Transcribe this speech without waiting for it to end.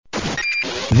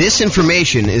This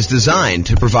information is designed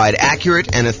to provide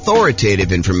accurate and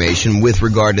authoritative information with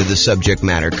regard to the subject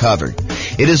matter covered.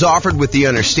 It is offered with the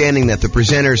understanding that the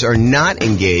presenters are not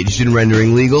engaged in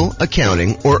rendering legal,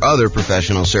 accounting, or other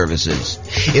professional services.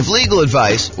 If legal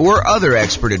advice or other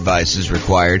expert advice is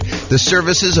required, the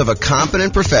services of a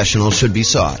competent professional should be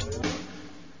sought.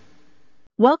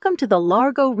 Welcome to the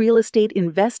Largo Real Estate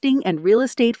Investing and Real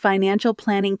Estate Financial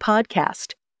Planning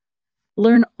Podcast.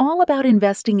 Learn all about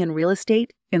investing in real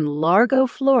estate in Largo,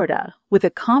 Florida, with a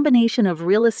combination of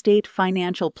real estate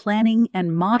financial planning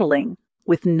and modeling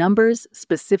with numbers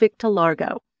specific to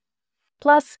Largo.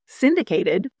 Plus,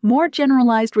 syndicated, more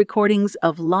generalized recordings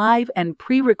of live and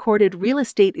pre-recorded real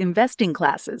estate investing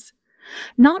classes,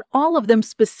 not all of them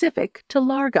specific to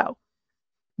Largo.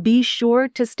 Be sure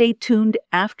to stay tuned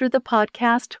after the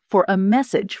podcast for a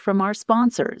message from our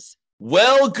sponsors.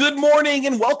 Well, good morning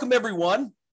and welcome,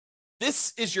 everyone.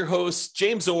 This is your host,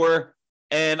 James Orr,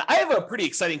 and I have a pretty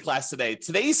exciting class today.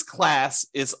 Today's class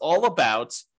is all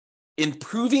about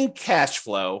improving cash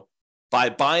flow by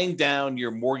buying down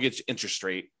your mortgage interest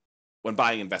rate when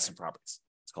buying investment properties.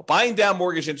 It's called Buying Down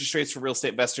Mortgage Interest Rates for Real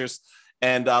Estate Investors.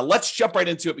 And let's jump right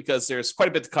into it because there's quite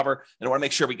a bit to cover, and I want to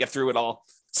make sure we get through it all.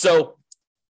 So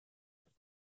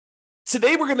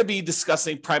today we're going to be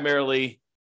discussing primarily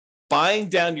buying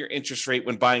down your interest rate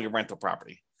when buying a rental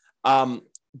property.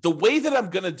 The way that I'm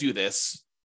going to do this,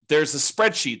 there's a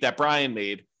spreadsheet that Brian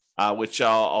made, which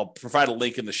I'll provide a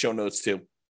link in the show notes to.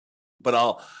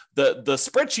 But the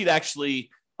spreadsheet actually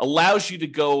allows you to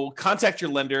go contact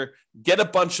your lender, get a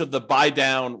bunch of the buy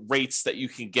down rates that you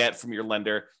can get from your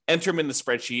lender, enter them in the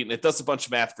spreadsheet, and it does a bunch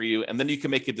of math for you. And then you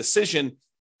can make a decision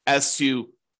as to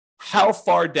how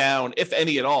far down, if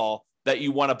any at all, that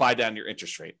you want to buy down your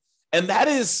interest rate. And that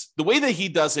is the way that he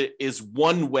does it is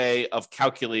one way of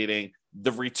calculating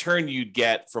the return you'd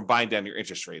get from buying down your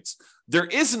interest rates. There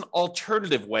is an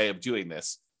alternative way of doing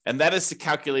this, and that is to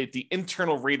calculate the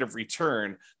internal rate of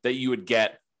return that you would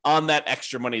get on that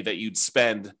extra money that you'd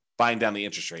spend buying down the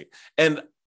interest rate. And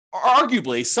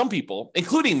arguably, some people,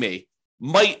 including me,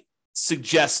 might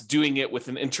suggest doing it with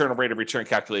an internal rate of return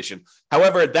calculation.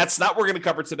 However, that's not what we're going to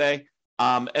cover today.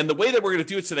 And the way that we're going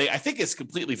to do it today, I think is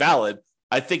completely valid.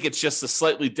 I think it's just a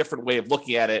slightly different way of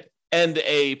looking at it and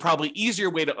a probably easier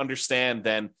way to understand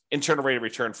than internal rate of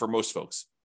return for most folks.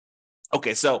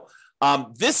 Okay, so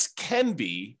this can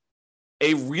be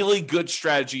a really good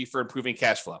strategy for improving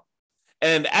cash flow.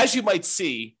 And as you might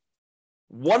see,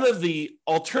 one of the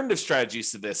alternative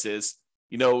strategies to this is,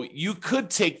 you could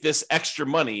take this extra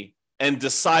money and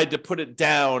decide to put it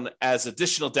down as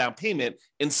additional down payment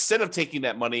instead of taking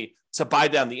that money to buy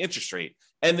down the interest rate.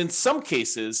 And in some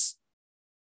cases,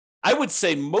 I would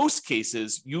say most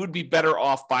cases, you would be better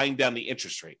off buying down the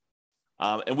interest rate.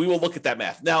 And we will look at that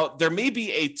math. Now, there may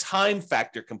be a time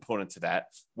factor component to that,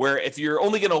 where if you're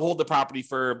only going to hold the property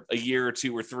for a year or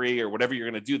two or three or whatever you're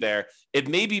going to do there, it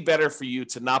may be better for you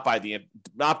to not buy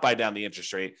down the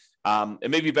interest rate.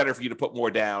 It may be better for you to put more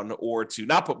down or to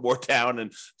not put more down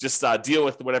and just deal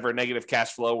with whatever negative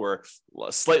cash flow or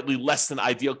slightly less than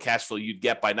ideal cash flow you'd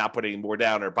get by not putting more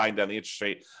down or buying down the interest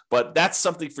rate. But that's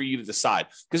something for you to decide.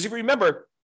 Because if you remember,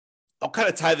 I'll kind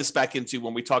of tie this back into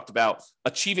when we talked about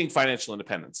achieving financial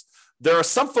independence. There are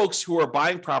some folks who are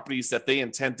buying properties that they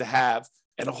intend to have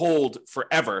and hold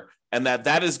forever, and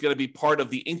that is going to be part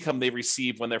of the income they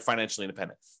receive when they're financially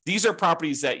independent. These are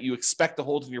properties that you expect to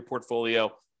hold in your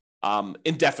portfolio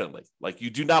indefinitely. Like you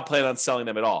do not plan on selling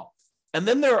them at all. And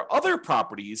then there are other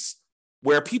properties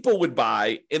where people would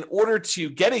buy in order to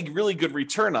get a really good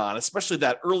return on, especially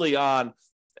that early on,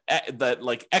 that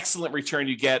like excellent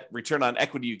return on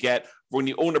equity you get when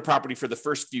you own a property for the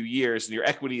first few years and your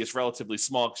equity is relatively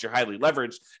small because you're highly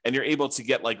leveraged and you're able to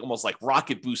get like almost like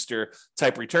rocket booster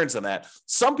type returns on that.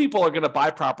 Some people are going to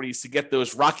buy properties to get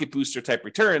those rocket booster type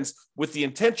returns with the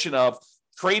intention of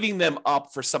trading them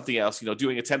up for something else,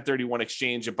 doing a 1031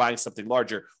 exchange and buying something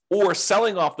larger, or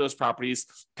selling off those properties,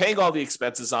 paying all the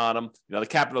expenses on them, the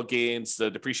capital gains, the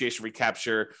depreciation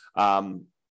recapture,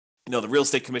 the real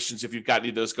estate commissions, if you've got any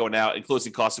of those going out, and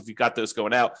closing costs, if you've got those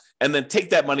going out, and then take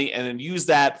that money and then use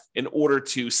that in order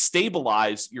to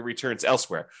stabilize your returns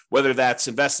elsewhere, whether that's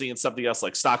investing in something else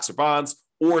like stocks or bonds,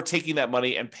 or taking that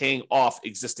money and paying off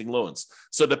existing loans.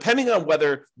 So depending on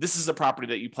whether this is a property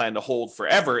that you plan to hold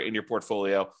forever in your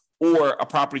portfolio, or a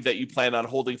property that you plan on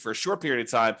holding for a short period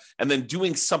of time and then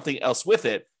doing something else with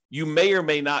it, you may or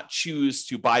may not choose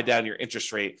to buy down your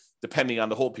interest rate depending on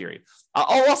the hold period.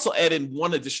 I'll also add in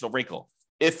one additional wrinkle.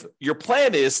 If your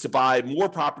plan is to buy more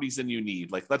properties than you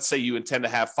need, like let's say you intend to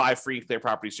have 5 free and clear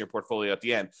properties in your portfolio at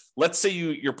the end. Let's say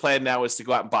your plan now is to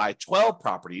go out and buy 12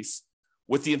 properties.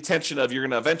 with the intention of you're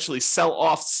going to eventually sell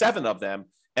off 7 of them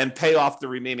and pay off the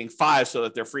remaining 5 so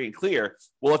that they're free and clear.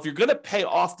 Well, if you're going to pay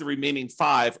off the remaining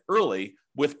 5 early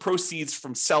with proceeds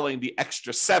from selling the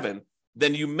extra 7,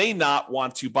 then you may not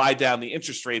want to buy down the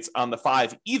interest rates on the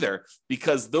 5 either,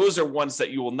 because those are ones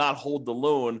that you will not hold the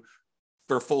loan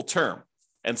for full term.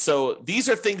 And so these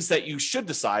are things that you should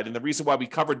decide. And the reason why we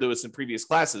covered those in previous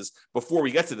classes before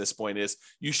we get to this point is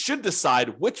you should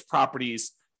decide which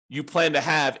properties you plan to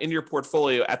have in your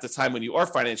portfolio at the time when you are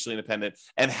financially independent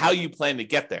and how you plan to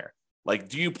get there. Like,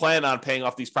 do you plan on paying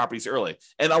off these properties early?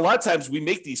 And a lot of times we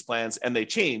make these plans and they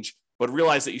change, but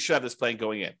realize that you should have this plan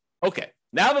going in. Okay,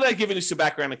 now that I've given you some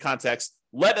background and context,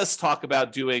 let us talk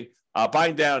about doing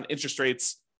buying down interest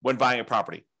rates when buying a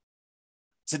property.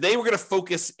 Today, we're going to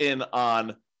focus in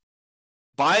on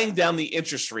buying down the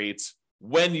interest rates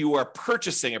when you are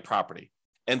purchasing a property.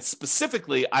 And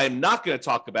specifically, I am not going to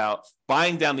talk about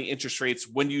buying down the interest rates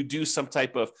when you do some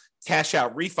type of cash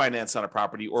out refinance on a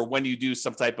property, or when you do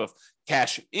some type of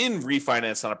cash in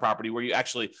refinance on a property where you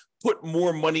actually put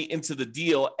more money into the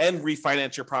deal and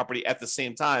refinance your property at the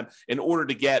same time in order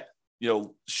to get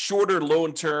shorter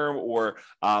loan term or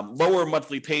lower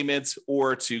monthly payments,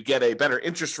 or to get a better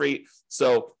interest rate.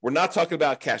 So we're not talking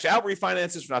about cash out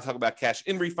refinances. We're not talking about cash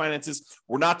in refinances.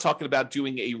 We're not talking about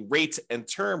doing a rate and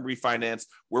term refinance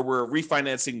where we're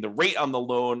refinancing the rate on the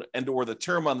loan and or the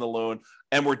term on the loan.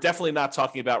 And we're definitely not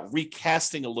talking about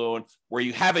recasting a loan where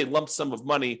you have a lump sum of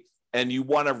money and you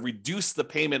want to reduce the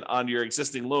payment on your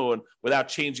existing loan without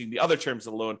changing the other terms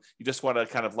of the loan. You just want to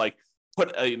kind of like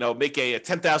make a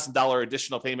 $10,000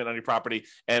 additional payment on your property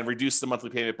and reduce the monthly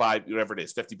payment by whatever it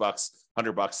is, $50,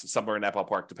 $100, somewhere in that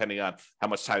ballpark, depending on how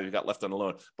much time you've got left on the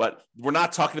loan. But we're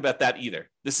not talking about that either.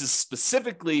 This is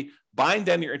specifically buying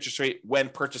down your interest rate when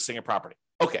purchasing a property.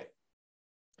 Okay.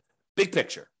 Big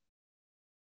picture.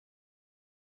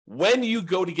 When you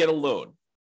go to get a loan,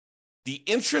 the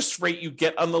interest rate you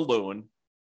get on the loan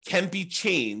can be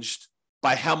changed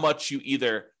by how much you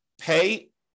either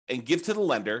pay and give to the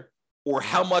lender, or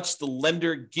how much the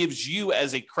lender gives you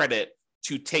as a credit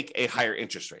to take a higher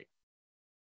interest rate.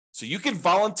 So you can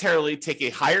voluntarily take a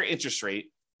higher interest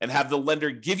rate and have the lender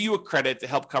give you a credit to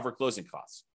help cover closing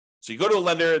costs. So you go to a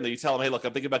lender and then you tell them, hey, look,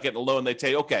 I'm thinking about getting a loan. They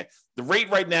tell you, okay, the rate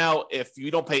right now, if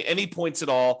you don't pay any points at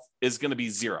all, is going to be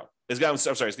 0. It's going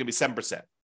to be 7%.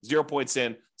 0 points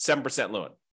in, 7% loan.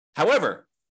 However,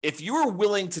 if you're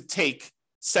willing to take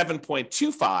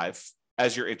 7.25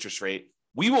 as your interest rate,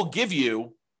 we will give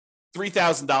you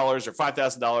 $3,000 or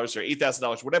 $5,000 or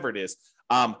 $8,000, whatever it is,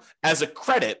 as a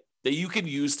credit that you can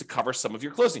use to cover some of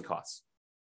your closing costs.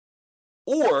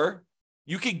 Or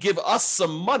you can give us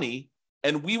some money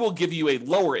and we will give you a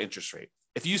lower interest rate.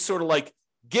 If you sort of like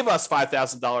give us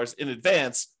 $5,000 in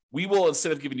advance, we will,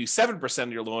 instead of giving you 7%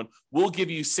 of your loan, we'll give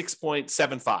you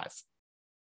 6.75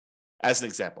 as an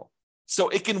example. So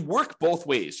it can work both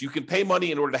ways. You can pay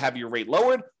money in order to have your rate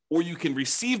lowered, or you can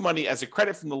receive money as a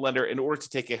credit from the lender in order to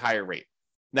take a higher rate.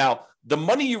 Now, the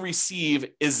money you receive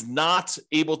is not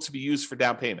able to be used for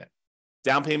down payment.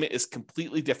 Down payment is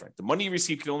completely different. The money you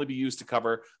receive can only be used to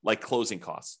cover like closing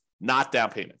costs, not down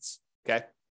payments.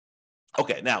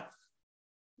 Okay, now,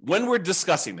 when we're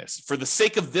discussing this, for the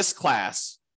sake of this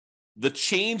class, the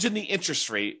change in the interest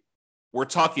rate we're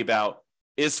talking about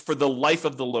is for the life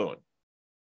of the loan.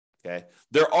 Okay.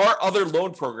 There are other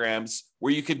loan programs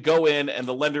where you could go in and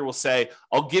the lender will say,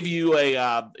 I'll give you a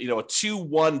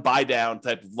 2-1 buy down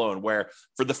type of loan where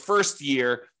for the first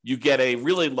year you get a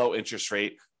really low interest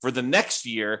rate. For the next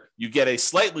year, you get a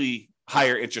slightly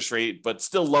higher interest rate, but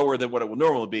still lower than what it would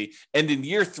normally be. And in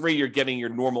year 3, you're getting your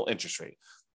normal interest rate.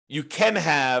 You can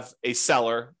have a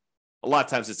seller, a lot of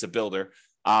times it's a builder,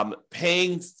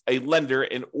 paying a lender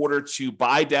in order to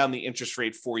buy down the interest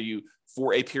rate for you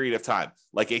for a period of time,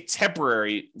 like a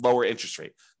temporary lower interest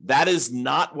rate. That is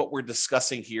not what we're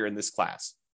discussing here in this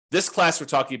class. This class, we're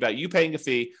talking about you paying a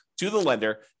fee to the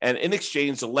lender, and in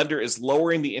exchange, the lender is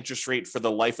lowering the interest rate for the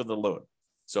life of the loan.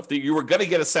 So if you were going to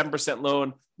get a 7%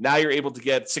 loan, now you're able to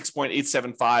get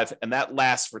 6.875, and that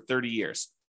lasts for 30 years.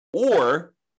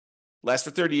 Or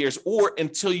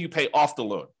until you pay off the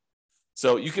loan.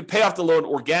 So you can pay off the loan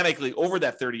organically over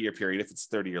that 30-year period if it's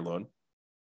a 30-year loan.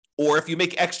 Or if you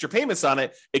make extra payments on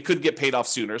it, it could get paid off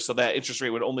sooner. So that interest rate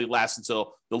would only last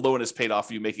until the loan is paid off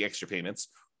for you making extra payments.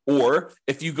 Or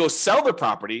if you go sell the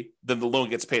property, then the loan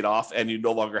gets paid off and you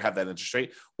no longer have that interest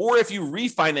rate. Or if you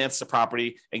refinance the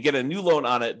property and get a new loan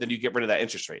on it, then you get rid of that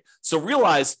interest rate. So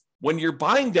realize when you're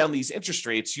buying down these interest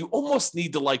rates, you almost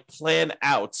need to like plan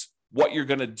out what you're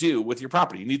going to do with your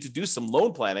property. You need to do some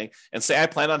loan planning and say, I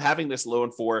plan on having this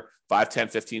loan for 5, 10,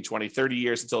 15, 20, 30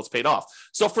 years until it's paid off.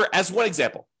 So as one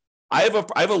example, I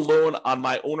have a loan on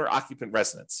my owner occupant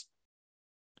residence,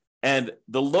 and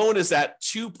the loan is at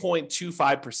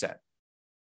 2.25%.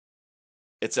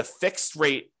 It's a fixed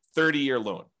rate 30-year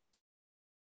loan.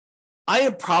 I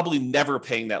am probably never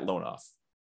paying that loan off.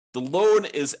 The loan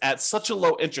is at such a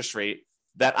low interest rate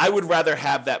that I would rather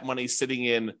have that money sitting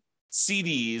in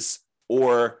CDs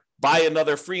or buy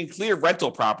another free and clear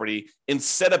rental property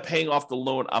instead of paying off the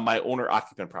loan on my owner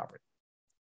occupant property.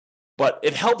 But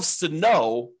it helps to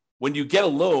know when you get a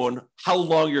loan how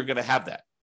long you're going to have that.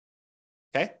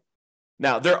 Okay.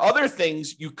 Now, there are other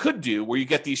things you could do where you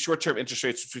get these short-term interest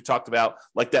rates, which we talked about,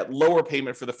 like that lower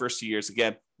payment for the first 2 years.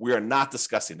 Again, we are not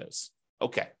discussing those.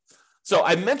 Okay. So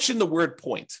I mentioned the word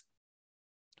point.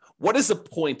 What is a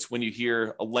point when you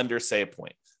hear a lender say a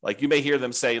point? Like you may hear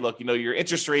them say, look, your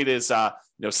interest rate is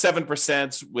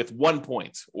 7% with 1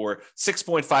 point, or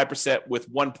 6.5% with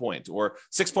 1 point, or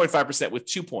 6.5% with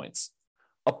 2 points.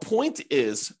 A point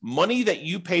is money that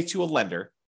you pay to a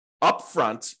lender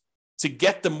upfront to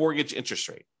get the mortgage interest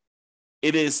rate.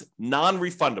 It is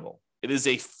non-refundable. It is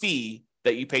a fee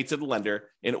that you pay to the lender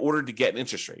in order to get an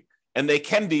interest rate. And they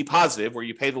can be positive, where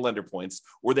you pay the lender points,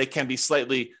 or they can be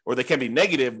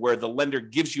negative, where the lender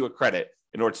gives you a credit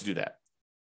in order to do that.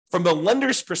 From the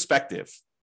lender's perspective,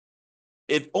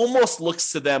 it almost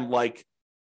looks to them like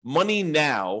money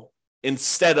now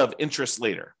instead of interest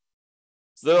later.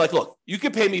 So they're like, look, you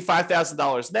can pay me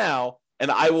 $5,000 now, and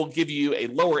I will give you a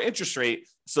lower interest rate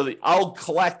so that I'll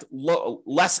collect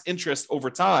less interest over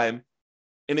time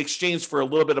in exchange for a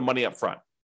little bit of money up front.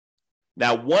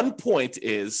 Now, 1 point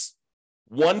is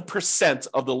 1%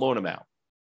 of the loan amount.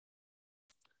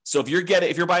 So if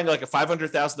you're buying like a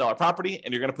 $500,000 property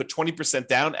and you're going to put 20%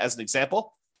 down as an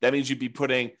example, that means you'd be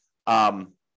putting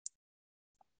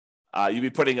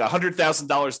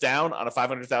 $100,000 down on a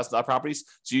 $500,000 property.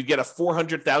 So you get a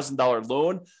 $400,000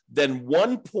 loan. Then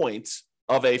 1 point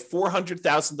of a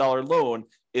 $400,000 loan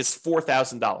is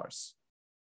 $4,000.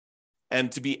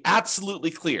 And to be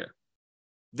absolutely clear,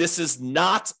 this is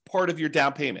not part of your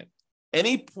down payment.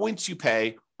 Any points you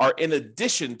pay are in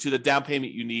addition to the down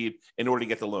payment you need in order to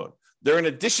get the loan. They're in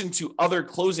addition to other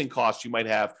closing costs you might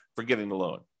have for getting the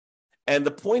loan. And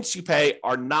the points you pay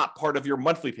are not part of your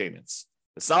monthly payments.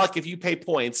 It's not like if you pay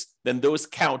points, then those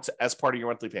count as part of your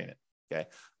monthly payment. Okay.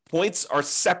 Points are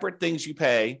separate things you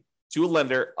pay to a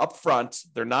lender upfront.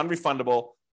 They're non-refundable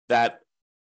that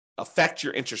affect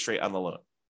your interest rate on the loan.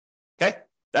 Okay.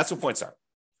 That's what points are.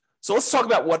 So let's talk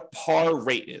about what par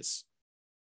rate is.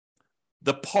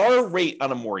 The par rate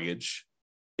on a mortgage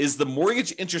is the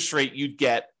mortgage interest rate you'd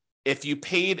get if you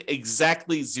paid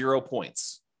exactly 0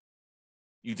 points.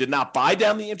 You did not buy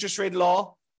down the interest rate at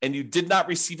all, and you did not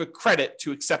receive a credit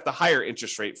to accept the higher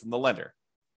interest rate from the lender.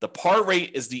 The par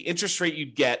rate is the interest rate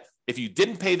you'd get if you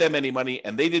didn't pay them any money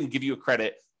and they didn't give you a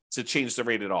credit to change the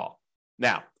rate at all.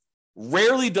 Now,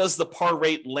 rarely does the par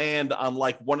rate land on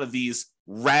like one of these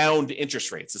round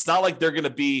interest rates. It's not like they're going to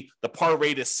be the par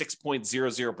rate is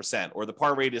 6.00% or the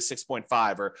par rate is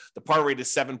 6.5 or the par rate is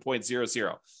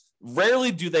 7.00.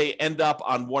 Rarely do they end up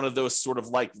on one of those sort of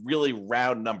like really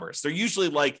round numbers. They're usually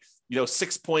like,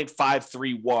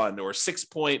 6.531 or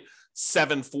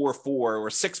 6.744 or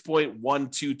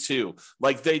 6.122.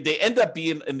 Like they end up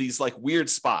being in these like weird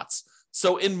spots.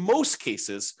 So in most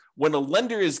cases, when a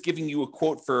lender is giving you a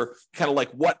quote for kind of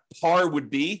like what par would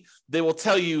be, they will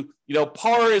tell you,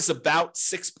 par is about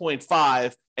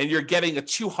 6.5 and you're getting a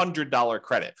 $200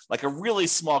 credit, like a really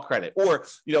small credit. Or,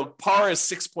 par is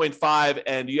 6.5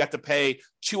 and you have to pay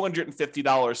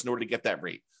 $250 in order to get that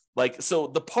rate. Like, so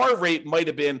the par rate might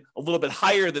have been a little bit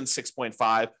higher than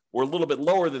 6.5 or a little bit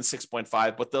lower than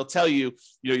 6.5, but they'll tell you,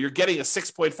 you're getting a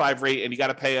 6.5 rate and you got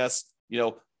to pay us,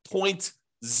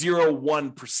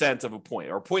 0.01% of a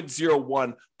point or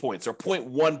 0.01 points or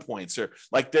 0.1 points, or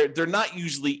like they're not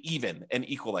usually even and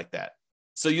equal like that.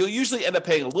 So you'll usually end up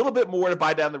paying a little bit more to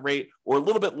buy down the rate or a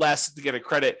little bit less to get a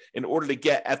credit in order to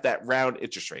get at that round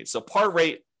interest rate. So par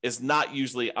rate is not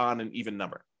usually on an even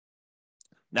number.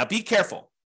 Now be careful.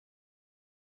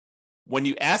 When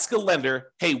you ask a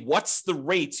lender, hey, what's the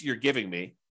rate you're giving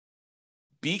me?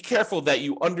 Be careful that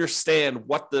you understand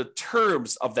what the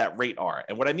terms of that rate are.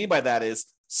 And what I mean by that is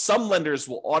some lenders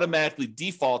will automatically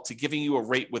default to giving you a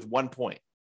rate with 1 point.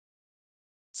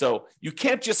 So you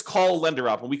can't just call a lender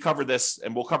up, and we cover this,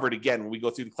 and we'll cover it again when we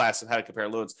go through the class on how to compare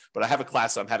loans, but I have a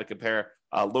class on how to compare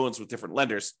loans with different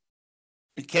lenders.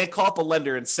 You can't call up a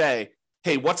lender and say,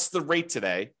 hey, what's the rate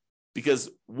today? Because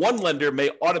one lender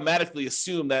may automatically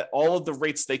assume that all of the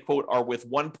rates they quote are with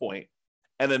 1 point,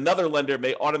 and another lender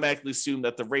may automatically assume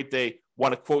that the rate they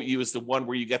want to quote you is the one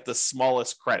where you get the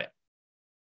smallest credit.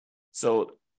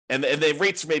 So And the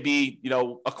rates may be,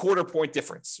 a quarter point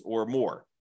difference or more,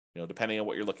 depending on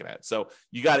what you're looking at. So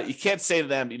you can't say to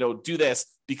them, do this,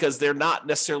 because they're not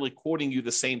necessarily quoting you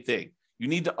the same thing. You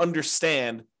need to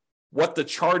understand what the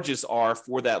charges are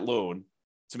for that loan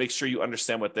to make sure you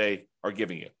understand what they are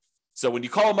giving you. So when you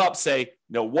call them up, say,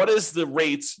 what is the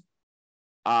rate?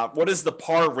 What is the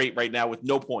par rate right now with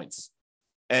no points?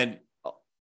 And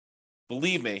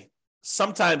believe me,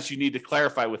 sometimes you need to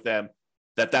clarify with them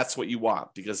that that's what you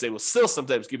want, because they will still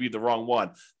sometimes give you the wrong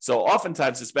one. So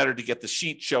oftentimes it's better to get the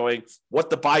sheet showing what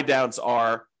the buy downs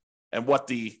are and what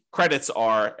the credits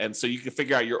are. And so you can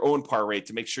figure out your own par rate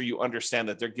to make sure you understand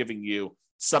that they're giving you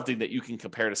something that you can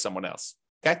compare to someone else.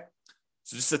 Okay.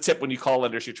 So just a tip when you call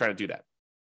lenders, you're trying to do that.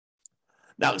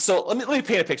 Now, so let me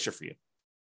paint a picture for you.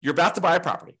 You're about to buy a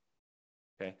property.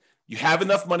 Okay. You have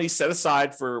enough money set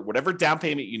aside for whatever down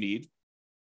payment you need.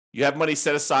 You have money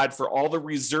set aside for all the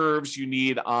reserves you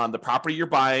need on the property you're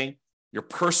buying, your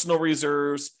personal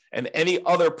reserves, and any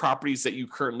other properties that you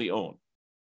currently own.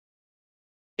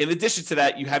 In addition to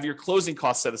that, you have your closing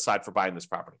costs set aside for buying this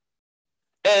property.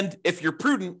 And if you're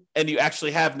prudent and you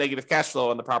actually have negative cash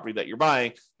flow on the property that you're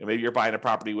buying, and maybe you're buying a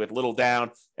property with little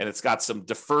down and it's got some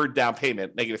deferred down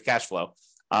payment, negative cash flow,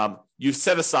 you've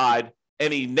set aside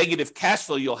any negative cash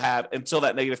flow you'll have until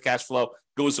that negative cash flow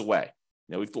goes away.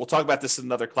 We'll talk about this in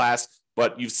another class,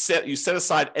 but you set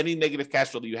aside any negative cash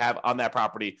flow that you have on that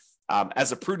property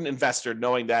as a prudent investor,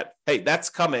 knowing that, hey, that's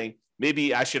coming.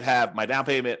 Maybe I should have my down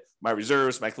payment, my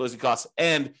reserves, my closing costs,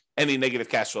 and any negative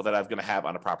cash flow that I'm going to have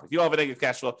on a property. If you don't have a negative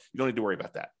cash flow, you don't need to worry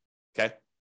about that. Okay.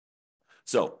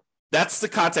 So that's the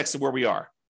context of where we are.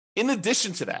 In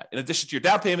addition to that, in addition to your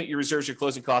down payment, your reserves, your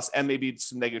closing costs, and maybe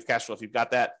some negative cash flow, if you've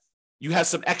got that, you have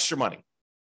some extra money.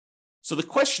 So the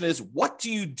question is, what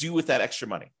do you do with that extra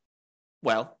money?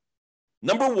 Well,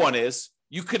 number one is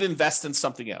you could invest in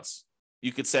something else.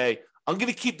 You could say, I'm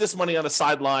going to keep this money on the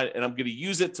sideline and I'm going to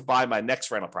use it to buy my next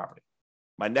rental property,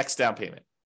 my next down payment,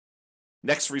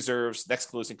 next reserves, next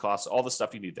closing costs, all the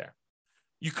stuff you need there.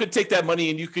 You could take that money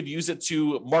and you could use it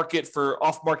to market for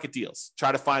off-market deals.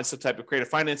 Try to find some type of creative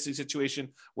financing situation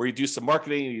where you do some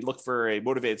marketing and you look for a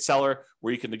motivated seller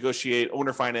where you can negotiate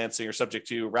owner financing or subject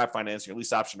to wrap financing or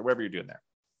lease option or whatever you're doing there.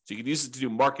 So you can use it to do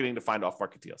marketing to find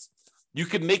off-market deals. You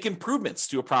could make improvements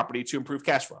to a property to improve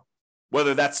cash flow,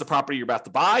 whether that's the property you're about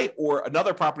to buy or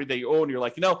another property that you own. You're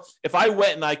like, if I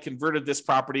went and I converted this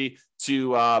property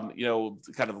to,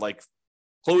 kind of like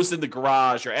closed in the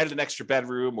garage or added an extra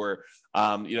bedroom or,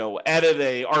 added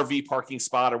a RV parking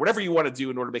spot or whatever you want to do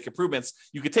in order to make improvements,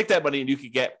 you could take that money and you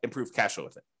could get improved cash flow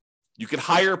with it. You could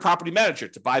hire a property manager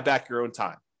to buy back your own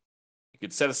time. You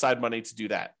could set aside money to do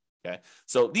that. Okay.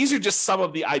 So these are just some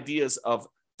of the ideas of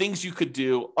things you could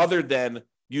do other than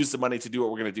use the money to do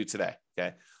what we're going to do today.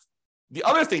 Okay. The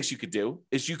other things you could do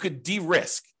is you could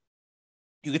de-risk.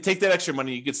 You could take that extra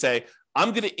money. You could say,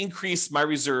 I'm going to increase my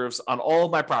reserves on all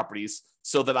of my properties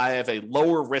so that I have a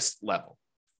lower risk level.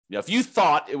 If you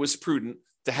thought it was prudent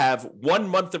to have 1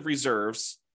 month of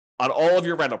reserves on all of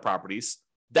your rental properties,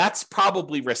 that's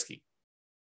probably risky.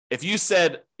 If you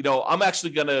said, I'm actually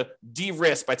going to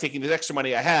de-risk by taking this extra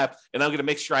money I have, and I'm going to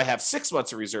make sure I have 6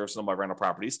 months of reserves on my rental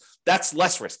properties, that's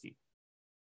less risky.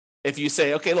 If you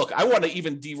say, okay, look, I want to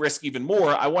even de-risk even more.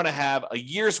 I want to have a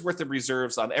year's worth of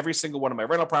reserves on every single one of my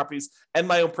rental properties and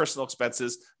my own personal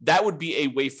expenses. That would be a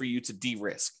way for you to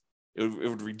de-risk. It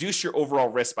would reduce your overall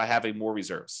risk by having more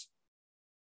reserves.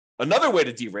 Another way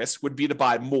to de-risk would be to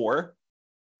buy more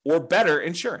or better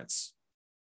insurance.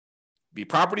 Be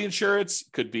property insurance,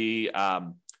 could be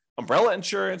umbrella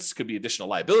insurance, could be additional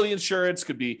liability insurance,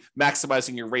 could be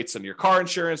maximizing your rates on your car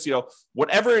insurance,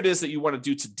 whatever it is that you want to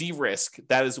do to de-risk,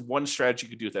 that is one strategy you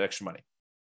could do with that extra money.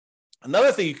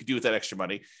 Another thing you could do with that extra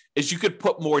money is you could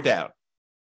put more down.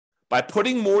 By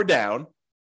putting more down,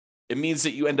 it means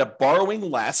that you end up borrowing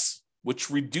less,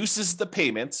 which reduces the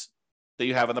payments that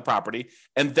you have on the property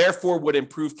and therefore would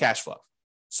improve cash flow.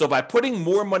 So by putting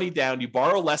more money down, you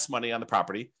borrow less money on the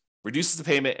property, reduces the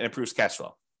payment and improves cash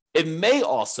flow. It may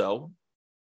also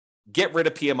get rid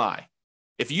of PMI.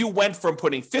 If you went from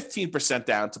putting 15%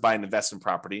 down to buy an investment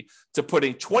property to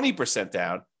putting 20%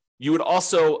 down, you would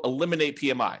also eliminate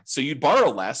PMI. So you'd borrow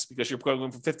less because you're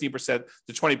going from 15%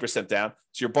 to 20% down.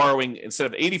 So you're borrowing, instead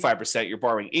of 85%, you're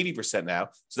borrowing 80% now.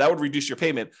 So that would reduce your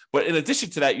payment. But in addition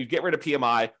to that, you'd get rid of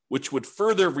PMI, which would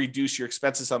further reduce your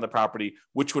expenses on the property,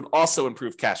 which would also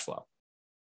improve cash flow.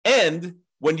 And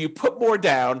when you put more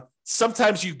down,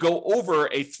 sometimes you go over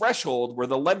a threshold where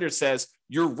the lender says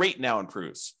your rate now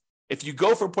improves. If you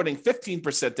go from putting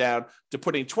 15% down to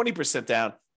putting 20%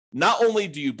 down, not only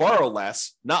do you borrow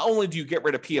less, not only do you get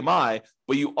rid of PMI,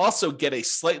 but you also get a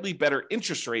slightly better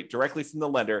interest rate directly from the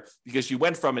lender because you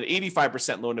went from an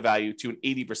 85% loan to value to an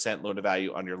 80% loan to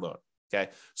value on your loan. Okay.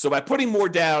 So by putting more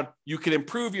down, you can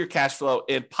improve your cash flow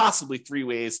in possibly 3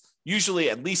 ways, usually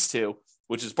at least 2,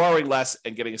 which is borrowing less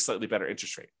and getting a slightly better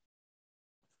interest rate.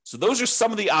 So those are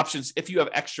some of the options if you have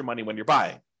extra money when you're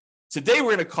buying. Today,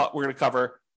 we're going to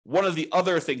cover one of the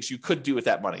other things you could do with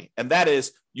that money, and that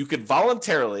is you could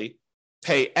voluntarily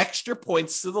pay extra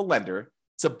points to the lender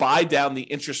to buy down the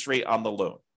interest rate on the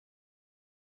loan.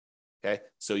 Okay,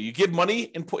 so you give money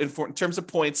in terms of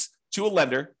points to a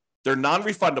lender. They're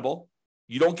non-refundable.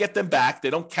 You don't get them back. They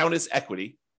don't count as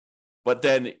equity, but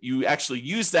then you actually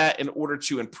use that in order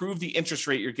to improve the interest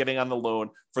rate you're getting on the loan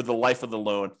for the life of the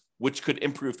loan, which could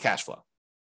improve cash flow.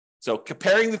 So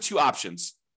comparing the two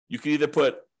options, you can either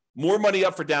put more money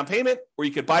up for down payment or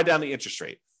you could buy down the interest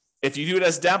rate. If you do it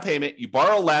as down payment, you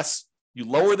borrow less, you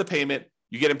lower the payment,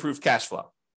 you get improved cash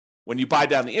flow. When you buy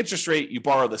down the interest rate, you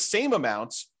borrow the same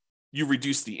amounts, you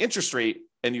reduce the interest rate,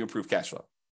 and you improve cash flow.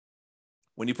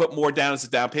 When you put more down as a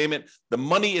down payment, the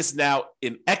money is now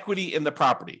in equity in the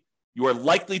property. You are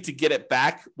likely to get it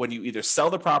back when you either sell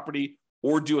the property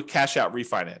or do a cash out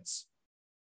refinance.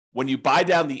 When you buy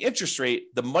down the interest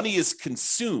rate, the money is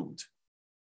consumed.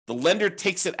 The lender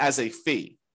takes it as a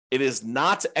fee. It is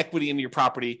not equity in your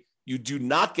property. You do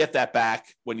not get that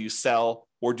back when you sell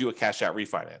or do a cash out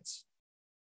refinance.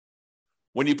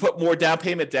 When you put more down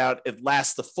payment down, it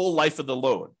lasts the full life of the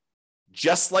loan,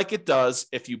 just like it does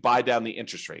if you buy down the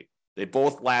interest rate. They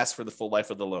both last for the full life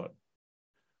of the loan.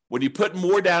 When you put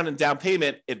more down in down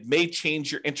payment, it may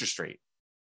change your interest rate.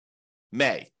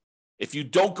 May. If you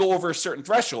don't go over a certain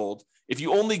threshold, if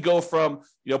you only go from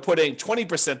putting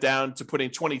 20% down to putting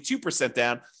 22%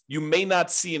 down, you may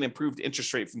not see an improved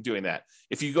interest rate from doing that.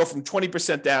 If you go from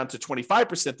 20% down to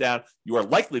 25% down, you are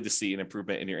likely to see an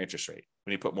improvement in your interest rate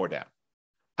when you put more down.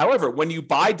 However, when you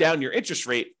buy down your interest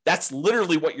rate, that's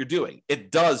literally what you're doing.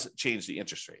 It does change the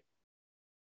interest rate.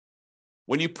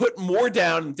 When you put more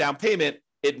down in down payment,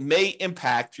 it may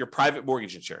impact your private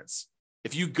mortgage insurance.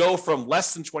 If you go from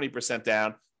less than 20%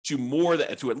 down to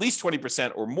at least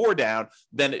 20% or more down,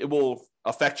 then it will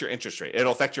affect your interest rate.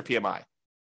 It'll affect your PMI.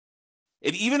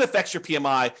 It even affects your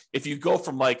PMI if you go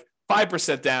from like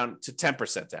 5% down to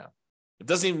 10% down. It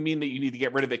doesn't even mean that you need to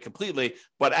get rid of it completely,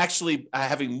 but actually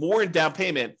having more in down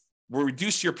payment will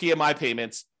reduce your PMI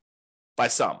payments by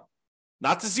some,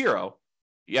 not to zero.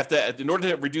 You have to, in order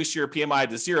to reduce your PMI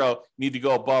to zero, you need to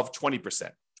go above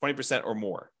 20% or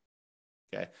more.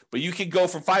 Okay, but you can go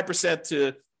from 5%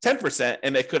 to 10%,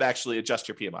 and they could actually adjust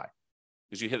your PMI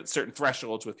because you hit certain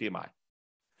thresholds with PMI.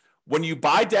 When you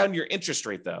buy down your interest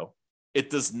rate, though, it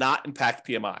does not impact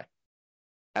PMI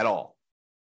at all.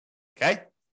 Okay,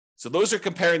 so those are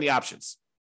comparing the options.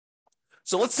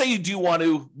 So let's say you do want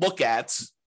to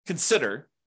consider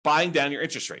buying down your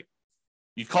interest rate.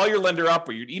 You call your lender up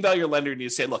or you email your lender and you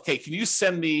say, look, hey, can you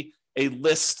send me a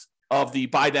list of the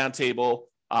buy down table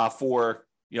for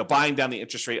buying down the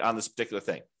interest rate on this particular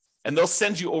thing? And they'll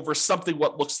send you over something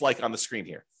what looks like on the screen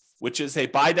here, which is a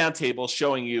buy down table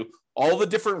showing you all the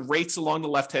different rates along the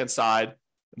left-hand side.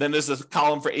 Then there's a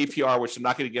column for APR, which I'm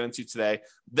not going to get into today.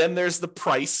 Then there's the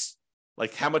price,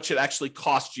 like how much it actually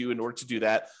cost you in order to do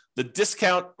that. The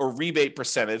discount or rebate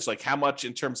percentage, like how much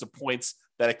in terms of points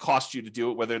that it cost you to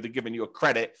do it, whether they're giving you a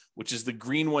credit, which is the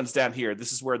green ones down here.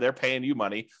 This is where they're paying you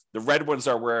money. The red ones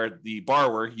are where the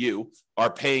borrower, you,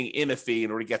 are paying in a fee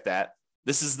in order to get that.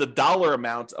 This is the dollar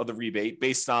amount of the rebate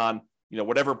based on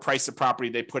whatever price of property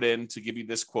they put in to give you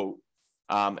this quote,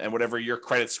 and whatever your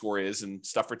credit score is and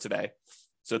stuff for today.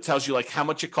 So it tells you like how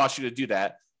much it costs you to do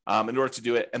that in order to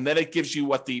do it. And then it gives you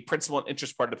what the principal and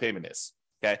interest part of the payment is.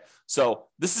 Okay. So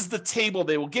this is the table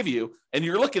they will give you. And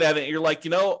you're looking at it and you're like,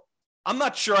 I'm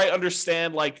not sure I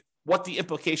understand like what the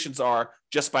implications are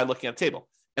just by looking at the table.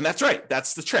 And that's right.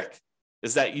 That's the trick,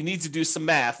 is that you need to do some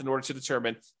math in order to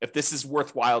determine if this is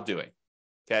worthwhile doing.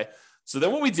 Okay. So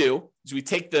then what we do is we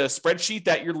take the spreadsheet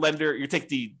that you take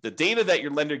the data that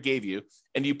your lender gave you,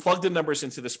 and you plug the numbers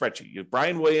into the spreadsheet. You have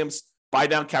Brian Williams buy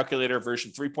down calculator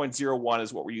version 3.01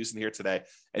 is what we're using here today.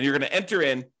 And you're going to enter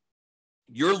in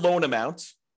your loan amount,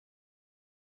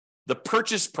 the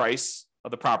purchase price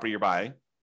of the property you're buying,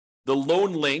 the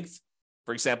loan length,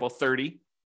 for example, 30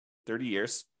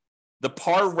 years, the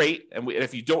par rate. And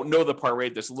if you don't know the par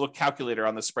rate, there's a little calculator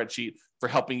on the spreadsheet for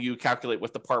helping you calculate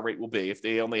what the par rate will be. If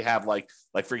they only have like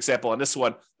for example, on this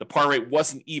one, the par rate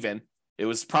wasn't even. It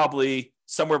was probably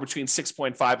somewhere between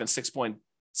 6.5 and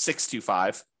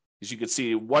 6.625. As you can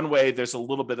see, one way there's a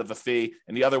little bit of a fee,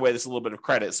 and the other way there's a little bit of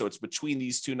credit. So it's between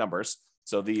these two numbers.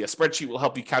 So the spreadsheet will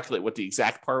help you calculate what the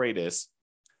exact par rate is.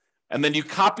 And then you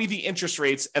copy the interest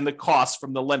rates and the costs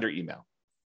from the lender email.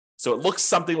 So it looks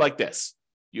something like this.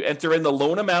 You enter in the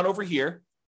loan amount over here,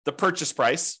 the purchase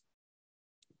price,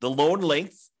 the loan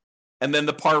length, and then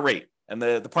the par rate. And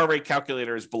the par rate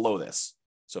calculator is below this.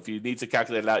 So if you need to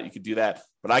calculate it out, you can do that.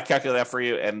 But I calculate that for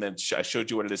you, and then I showed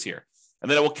you what it is here. And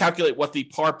then it will calculate what the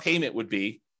par payment would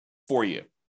be for you.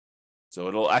 So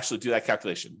it'll actually do that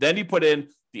calculation. Then you put in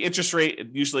the interest rate. It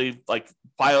usually like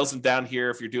files them down here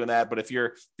if you're doing that. But if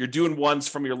you're doing ones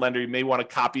from your lender, you may want to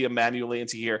copy them manually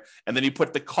into here. And then you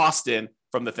put the cost in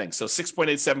from the thing. So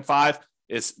 6.875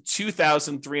 is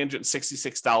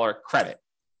 $2,366 credit.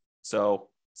 So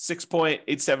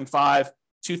 6.875,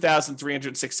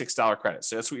 $2,366 credit.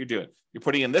 So that's what you're doing. You're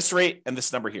putting in this rate and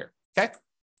this number here. Okay.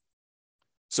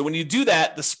 So when you do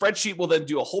that, the spreadsheet will then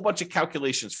do a whole bunch of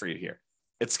calculations for you here.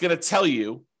 It's going to tell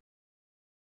you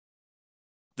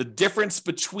the difference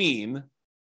between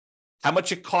how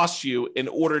much it costs you in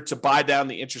order to buy down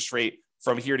the interest rate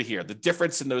from here to here, the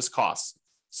difference in those costs.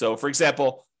 So for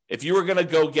example, if you were going to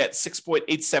go get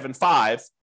 6.875,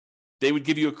 they would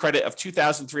give you a credit of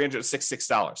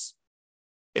 $2,366.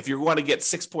 If you want to get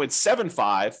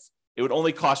 6.75, it would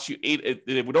only cost you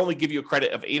it would only give you a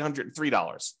credit of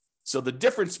 $803. So the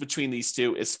difference between these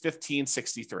two is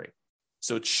 $1,563.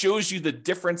 So it shows you the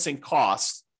difference in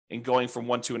cost in going from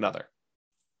one to another.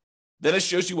 Then it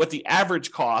shows you what the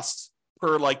average cost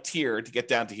per like tier to get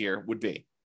down to here would be.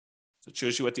 So it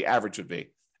shows you what the average would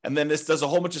be. And then this does a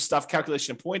whole bunch of stuff,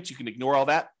 calculation points. You can ignore all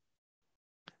that.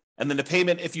 And then the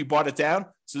payment, if you bought it down.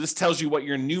 So this tells you what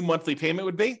your new monthly payment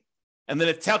would be. And then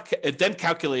it then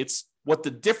calculates what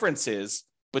the difference is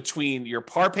between your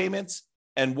par payments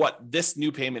and what this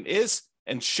new payment is,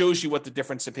 and shows you what the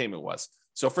difference in payment was.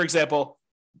 So for example,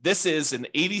 this is an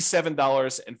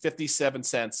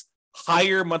 $87.57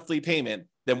 higher monthly payment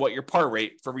than what your par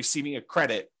rate for receiving a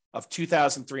credit of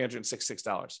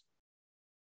 $2,366.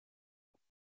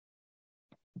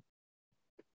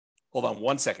 Hold on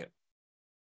one second.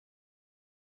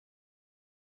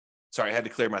 Sorry, I had to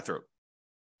clear my throat.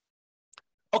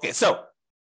 Okay, so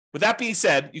with that being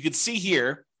said, you can see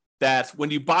here that when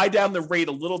you buy down the rate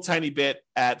a little tiny bit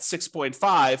at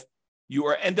 6.5, you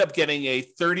end up getting a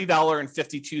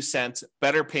 $30.52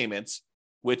 better payment,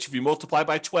 which if you multiply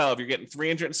by 12, you're getting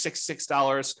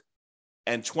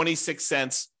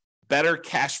 $366.26 better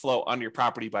cash flow on your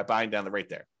property by buying down the rate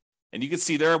there. And you can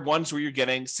see there are ones where you're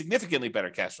getting significantly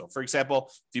better cash flow. For example,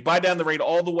 if you buy down the rate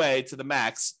all the way to the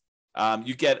max,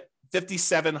 you get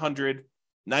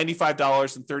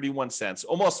 $5,795.31,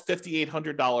 almost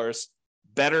 $5,800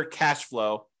 better cash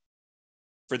flow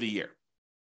for the year.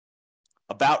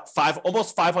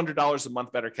 Almost $500 a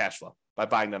month better cash flow by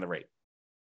buying down the rate.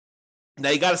 Now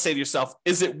you got to say to yourself,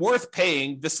 is it worth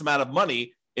paying this amount of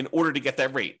money in order to get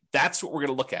that rate? That's what we're going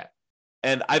to look at.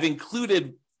 And I've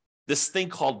included this thing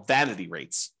called vanity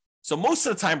rates. So most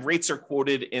of the time rates are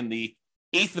quoted in the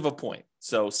eighth of a point.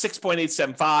 So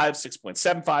 6.875,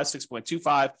 6.75,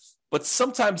 6.25. But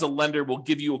sometimes a lender will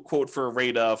give you a quote for a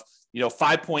rate of,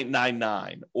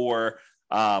 5.99 or,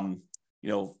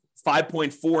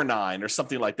 5.49 or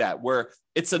something like that, where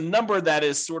it's a number that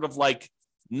is sort of like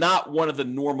not one of the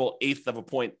normal eighth of a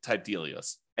point type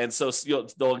deals. And so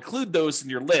they'll include those in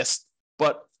your list,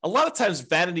 but a lot of times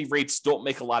vanity rates don't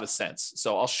make a lot of sense.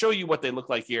 So I'll show you what they look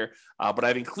like here, but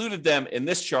I've included them in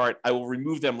this chart. I will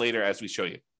remove them later as we show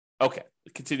you. Okay,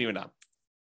 continuing on.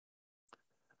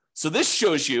 So this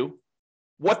shows you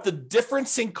what the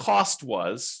difference in cost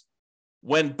was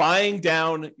when buying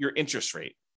down your interest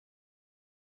rate.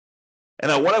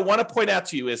 And what I want to point out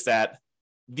to you is that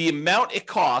the amount it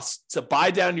costs to buy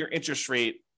down your interest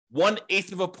rate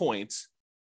 1/8 of a point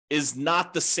is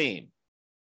not the same.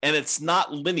 And it's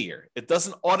not linear. It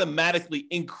doesn't automatically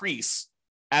increase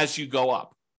as you go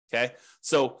up. Okay.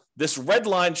 So this red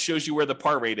line shows you where the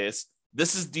par rate is.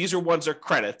 These ones are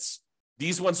credits.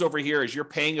 These ones over here is you're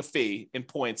paying a fee in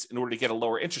points in order to get a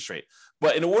lower interest rate.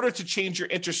 But in order to change your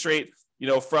interest rate,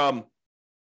 from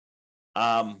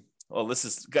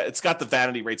it's got the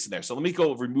vanity rates in there. So let me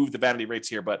go remove the vanity rates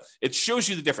here, but it shows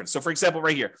you the difference. So for example,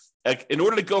 right here, in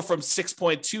order to go from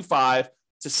 6.25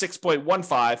 to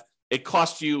 6.15, it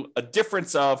costs you a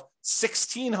difference of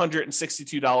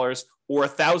 $1,662 or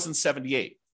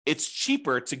 $1,078. It's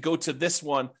cheaper to go to this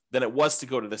one than it was to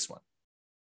go to this one.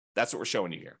 That's what we're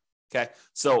showing you here. Okay.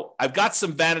 So I've got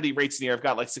some vanity rates in here. I've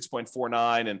got like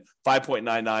 6.49 and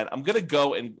 5.99. I'm going to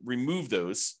go and remove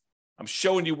those. I'm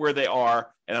showing you where they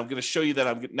are, and I'm going to show you that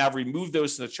I'm now remove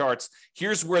those in the charts.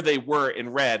 Here's where they were in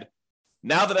red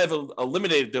Now that I've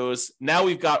eliminated those, now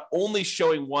we've got only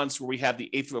showing ones where we have the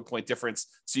eighth of a point difference.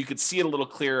 So you can see it a little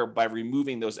clearer by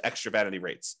removing those extra vanity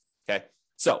rates. Okay.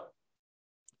 So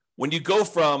when you go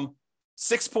from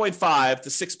 6.5 to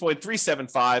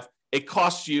 6.375, it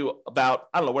costs you about,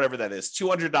 I don't know, whatever that is,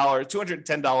 $200,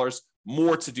 $210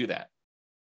 more to do that.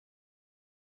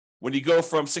 When you go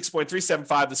from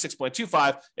 6.375 to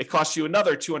 6.25, it costs you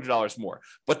another $200 more.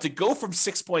 But to go from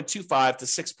 6.25 to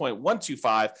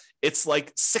 6.125, it's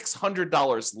like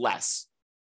 $600 less.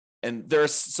 And there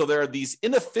are these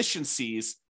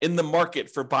inefficiencies in the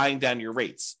market for buying down your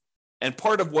rates. And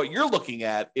part of what you're looking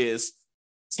at is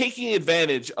taking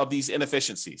advantage of these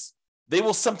inefficiencies. They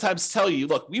will sometimes tell you,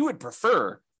 look, we would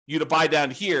prefer you to buy down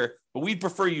here, but we'd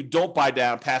prefer you don't buy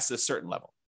down past this certain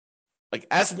level. Like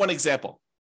as one example,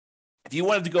 if you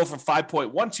wanted to go from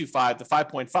 5.125 to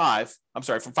 5.5, I'm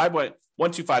sorry, from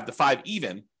 5.125 to 5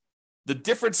 even, the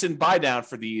difference in buy down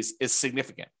for these is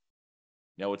significant.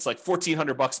 You know, it's like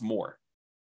 $1,400 more.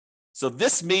 So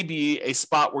this may be a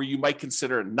spot where you might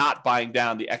consider not buying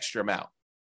down the extra amount.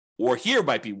 Or here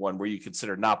might be one where you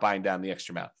consider not buying down the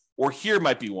extra amount. Or here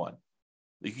might be one.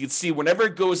 You can see whenever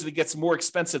it goes and it gets more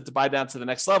expensive to buy down to the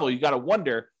next level, you got to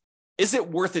wonder, is it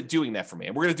worth it doing that for me?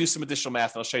 And we're going to do some additional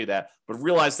math, and I'll show you that. But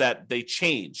realize that they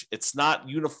change. It's not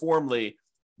uniformly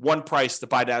one price to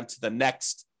buy down to the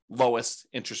next lowest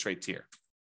interest rate tier.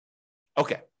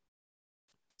 Okay.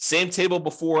 Same table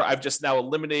before. I've just now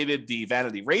eliminated the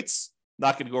vanity rates.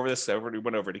 Not going to go over this. I already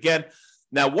went over it again.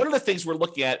 Now, one of the things we're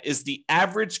looking at is the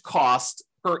average cost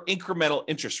per incremental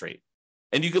interest rate.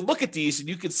 And you can look at these and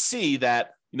you can see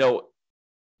that, you know,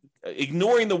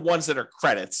 ignoring the ones that are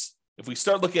credits, if we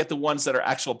start looking at the ones that are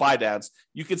actual buy downs,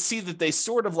 you can see that they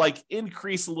sort of like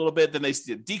increase a little bit, then they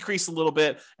decrease a little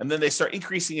bit, and then they start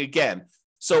increasing again.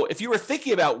 So if you were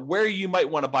thinking about where you might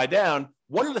want to buy down,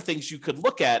 one of the things you could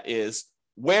look at is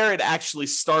where it actually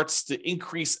starts to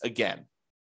increase again.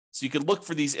 So you can look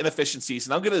for these inefficiencies,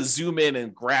 and I'm going to zoom in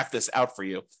and graph this out for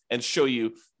you and show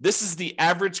you this is the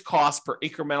average cost per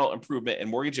incremental improvement in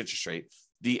mortgage interest rate,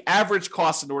 the average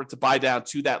cost in order to buy down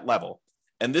to that level.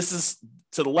 And this is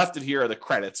to the left of here are the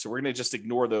credits. So we're going to just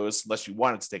ignore those unless you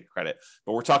wanted to take a credit,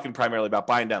 but we're talking primarily about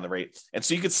buying down the rate. And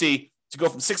so you can see to go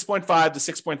from 6.5 to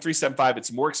 6.375,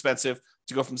 it's more expensive.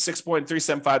 To go from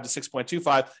 6.375 to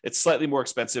 6.25, it's slightly more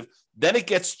expensive. Then it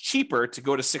gets cheaper to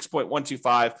go to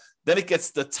 6.125. Then it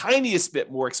gets the tiniest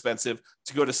bit more expensive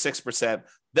to go to 6%.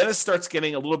 Then it starts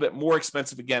getting a little bit more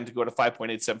expensive again to go to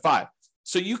 5.875.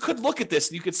 So you could look at this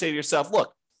and you could say to yourself,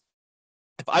 look,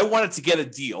 if I wanted to get a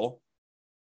deal,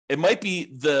 it might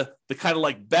be the kind of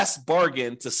like best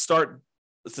bargain to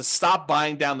stop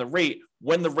buying down the rate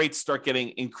when the rates start getting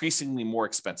increasingly more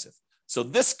expensive. So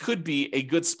this could be a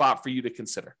good spot for you to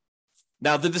consider.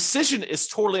 Now, the decision is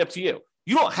totally up to you.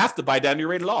 You don't have to buy down your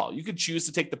rate at all. You could choose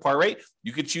to take the par rate.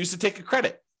 You could choose to take a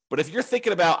credit. But if you're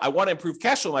thinking about, I want to improve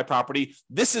cash flow on my property,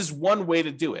 this is one way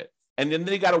to do it. And then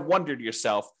you got to wonder to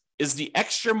yourself, is the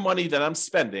extra money that I'm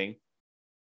spending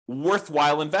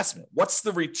worthwhile investment? What's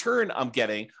the return I'm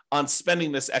getting on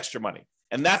spending this extra money?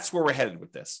 And that's where we're headed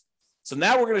with this. So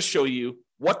now we're going to show you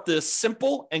what the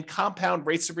simple and compound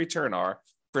rates of return are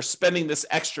for spending this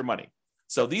extra money.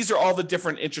 So these are all the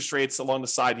different interest rates along the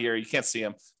side here. You can't see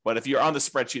them, but if you're on the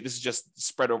spreadsheet, this is just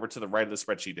spread over to the right of the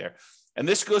spreadsheet there. And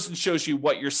this goes and shows you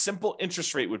what your simple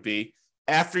interest rate would be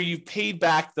after you've paid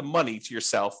back the money to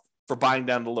yourself for buying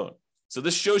down the loan. So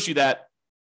this shows you that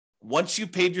once you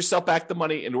paid yourself back the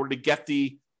money in order to get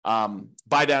the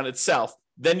buy down itself,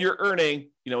 then you're earning,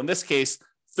 in this case,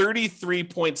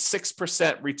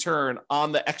 33.6% return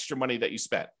on the extra money that you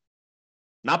spent.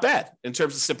 Not bad in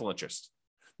terms of simple interest.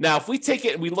 Now, if we take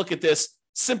it and we look at this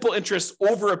simple interest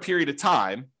over a period of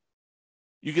time,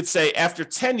 you could say after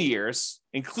 10 years,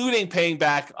 including paying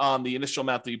back on the initial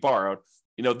amount that you borrowed,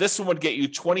 this one would get you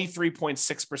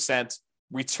 23.6%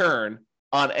 return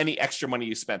on any extra money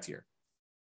you spent here.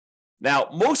 Now,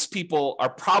 most people are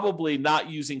probably not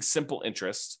using simple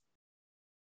interest,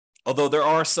 although there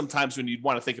are some times when you'd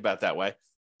want to think about it that way.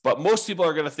 But most people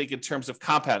are going to think in terms of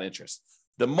compound interest.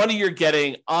 The money you're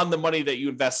getting on the money that you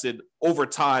invested over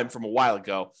time from a while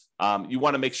ago, you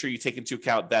want to make sure you take into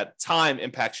account that time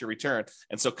impacts your return.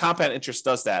 And so compound interest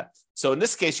does that. So in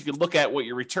this case, you can look at what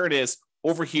your return is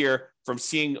over here from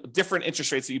seeing different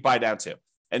interest rates that you buy down to.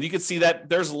 And you can see that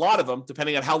there's a lot of them,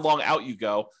 depending on how long out you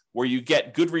go, where you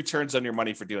get good returns on your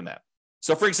money for doing that.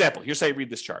 So for example, here's how you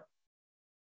read this chart.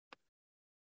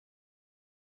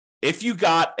 If you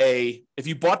bought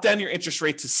down your interest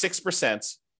rate to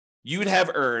 6%, you'd have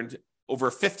earned over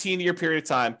a 15-year period of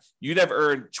time, you'd have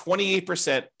earned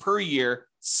 28% per year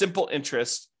simple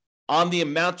interest on the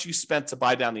amount you spent to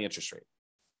buy down the interest rate.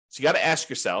 So you got to ask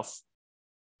yourself,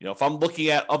 if I'm looking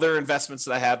at other investments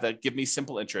that I have that give me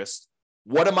simple interest,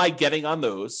 what am I getting on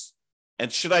those?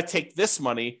 And should I take this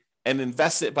money and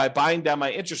invest it by buying down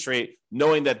my interest rate,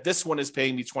 knowing that this one is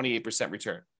paying me 28%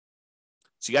 return?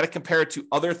 So you got to compare it to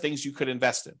other things you could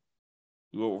invest in.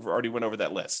 We already went over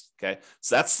that list. Okay.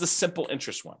 So that's the simple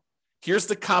interest one. Here's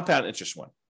the compound interest one.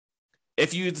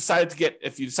 If you decide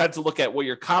to look at what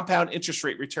your compound interest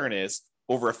rate return is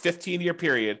over a 15-year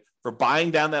period for buying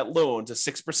down that loan to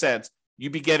 6%,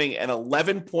 you'd be getting an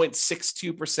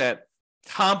 11.62%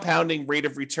 compounding rate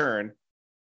of return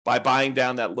by buying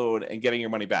down that loan and getting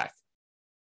your money back.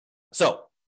 So,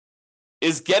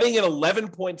 is getting an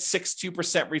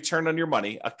 11.62% return on your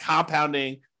money, a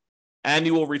compounding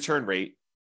annual return rate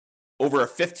over a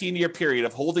 15-year period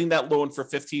of holding that loan for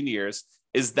 15 years,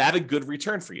 is that a good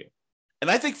return for you? And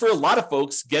I think for a lot of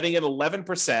folks, getting an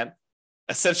 11%,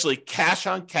 essentially cash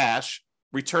on cash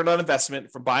return on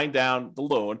investment from buying down the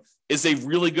loan is a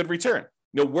really good return.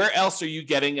 Where else are you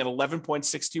getting an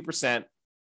 11.62%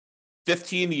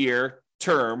 15-year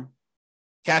term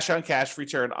cash on cash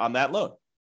return on that loan,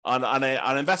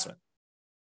 on investment?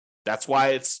 That's why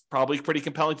it's probably pretty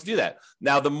compelling to do that.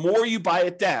 Now, the more you buy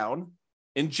it down,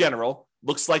 in general,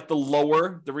 looks like the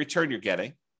lower the return you're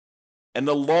getting. And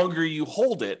the longer you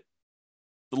hold it,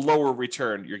 the lower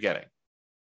return you're getting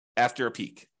after a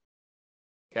peak.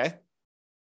 Okay?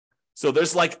 So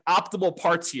there's like optimal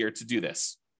parts here to do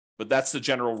this, but that's the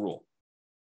general rule.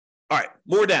 All right,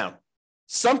 more down.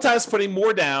 Sometimes putting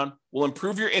more down will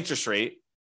improve your interest rate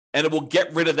and it will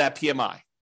get rid of that PMI.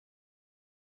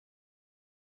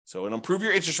 So it'll improve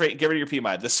your interest rate and get rid of your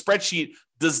PMI. The spreadsheet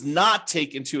does not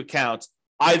take into account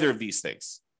either of these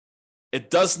things.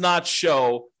 It does not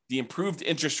show the improved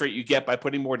interest rate you get by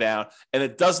putting more down, and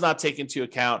it does not take into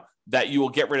account that you will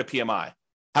get rid of PMI.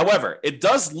 However, it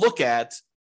does look at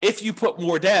if you put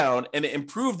more down and it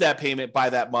improved that payment by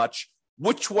that much,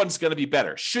 which one's going to be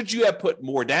better? Should you have put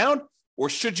more down or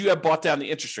should you have bought down the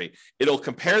interest rate? It'll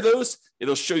compare those.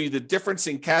 It'll show you the difference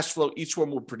in cash flow each one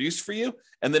will produce for you.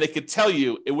 And then it could tell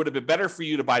you it would have been better for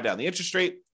you to buy down the interest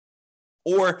rate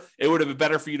or it would have been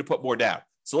better for you to put more down.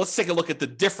 So let's take a look at the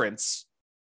difference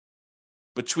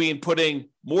between putting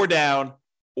more down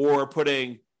or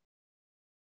buying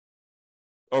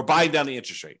down the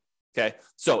interest rate. Okay.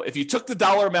 So if you took the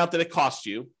dollar amount that it cost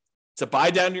you to buy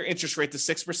down your interest rate to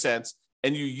 6%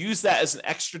 and you use that as an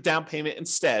extra down payment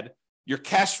instead, your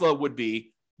cash flow would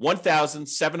be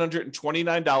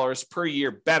 $1,729 per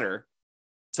year better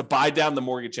to buy down the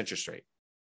mortgage interest rate.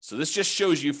 So this just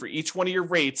shows you for each one of your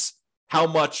rates how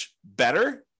much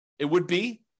better it would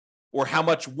be or how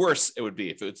much worse it would be.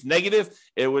 If it's negative,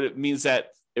 it means that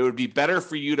it would be better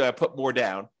for you to put more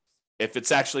down. If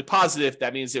it's actually positive,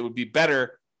 that means it would be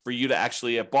better for you to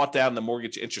actually have bought down the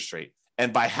mortgage interest rate.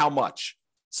 And by how much?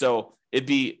 So it'd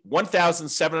be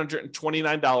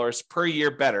 $1,729 per year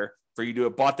better for you to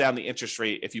have bought down the interest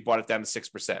rate if you bought it down to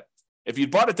 6%. If you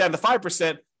bought it down to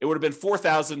 5%, it would have been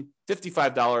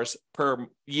 $4,055 per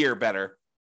year better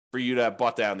for you to have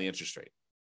bought down the interest rate.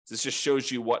 This just shows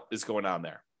you what is going on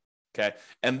there. Okay.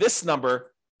 And this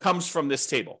number comes from this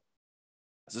table.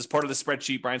 This is part of the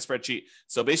spreadsheet, Brian's spreadsheet.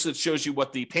 So basically it shows you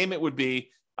what the payment would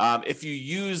be if you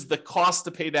use the cost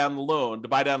to pay down the loan, to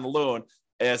buy down the loan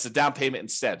as a down payment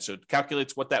instead. So it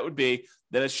calculates what that would be.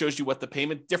 Then it shows you what the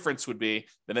payment difference would be.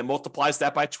 Then it multiplies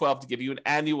that by 12 to give you an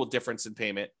annual difference in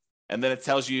payment. And then it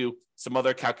tells you some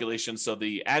other calculations. So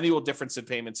the annual difference in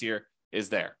payments here is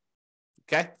there.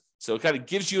 Okay. So it kind of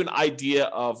gives you an idea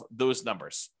of those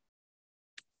numbers.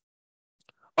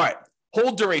 All right.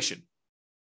 Hold duration.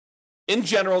 In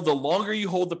general, the longer you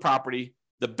hold the property,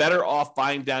 the better off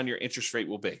buying down your interest rate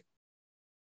will be.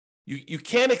 You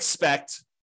can't expect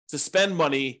to spend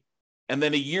money and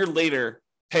then a year later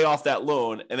pay off that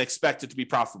loan and expect it to be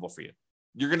profitable for you.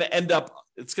 You're going to end up,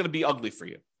 it's going to be ugly for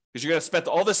you because you're going to spend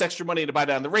all this extra money to buy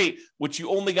down the rate, which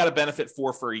you only got a benefit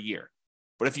for a year.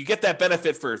 But if you get that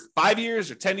benefit for 5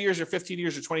 years or 10 years or 15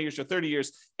 years or 20 years or 30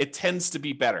 years, it tends to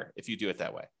be better if you do it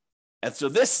that way. And so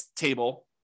this table,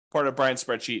 part of Brian's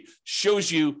spreadsheet,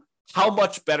 shows you how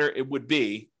much better it would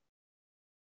be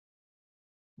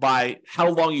by how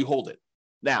long you hold it.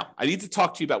 Now, I need to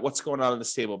talk to you about what's going on in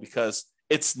this table because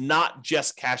it's not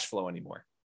just cash flow anymore.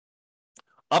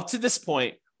 Up to this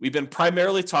point, we've been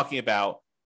primarily talking about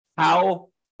how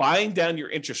buying down your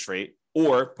interest rate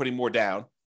or putting more down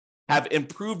have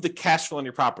improved the cash flow on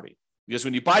your property. Because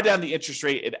when you buy down the interest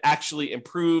rate, it actually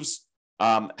improves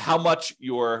how much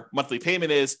your monthly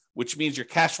payment is, which means your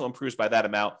cash flow improves by that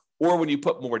amount. Or when you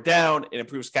put more down, it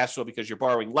improves cash flow because you're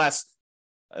borrowing less,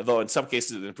 although in some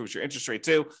cases it improves your interest rate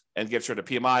too and gets rid of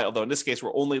PMI. Although in this case,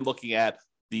 we're only looking at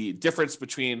the difference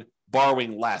between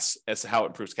borrowing less as to how it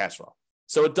improves cash flow.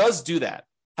 So it does do that.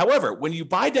 However, when you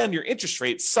buy down your interest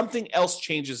rate, something else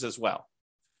changes as well.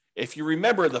 If you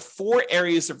remember the 4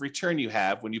 areas of return you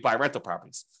have when you buy rental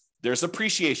properties, there's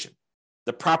appreciation.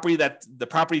 The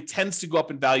property tends to go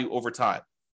up in value over time.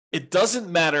 It doesn't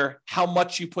matter how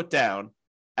much you put down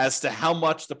as to how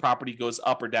much the property goes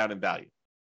up or down in value.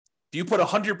 If you put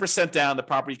 100% down, the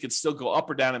property can still go up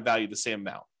or down in value the same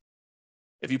amount.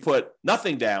 If you put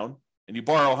nothing down and you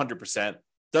borrow 100%,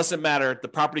 doesn't matter. The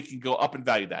property can go up in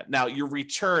value that. Now, your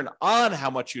return on how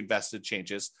much you invested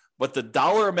changes, but the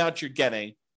dollar amount you're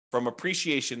getting from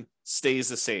appreciation stays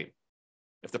the same.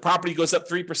 If the property goes up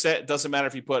 3%, it doesn't matter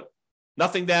if you put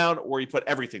nothing down or you put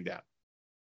everything down.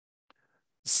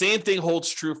 Same thing holds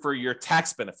true for your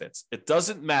tax benefits. It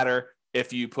doesn't matter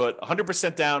if you put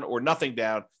 100% down or nothing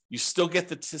down, you still get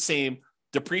the same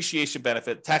depreciation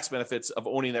benefit, tax benefits of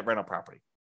owning that rental property.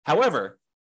 However,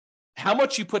 how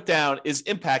much you put down is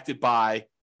impacted by,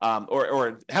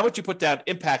 or how much you put down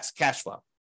impacts cash flow.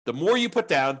 The more you put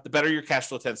down, the better your cash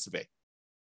flow tends to be.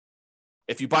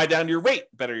 If you buy down your rate,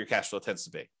 the better your cash flow tends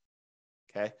to be.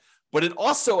 Okay. But it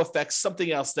also affects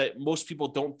something else that most people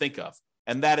don't think of,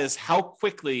 and that is how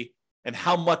quickly and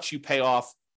how much you pay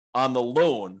off on the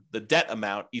loan, the debt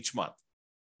amount each month.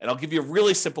 And I'll give you a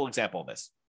really simple example of this.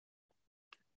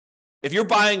 If you're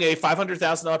buying a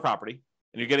 $500,000 property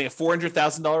and you're getting a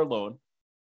 $400,000 loan,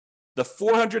 the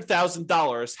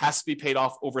 $400,000 has to be paid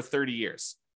off over 30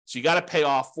 years. So you got to pay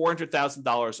off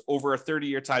 $400,000 over a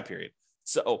 30-year time period.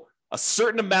 So a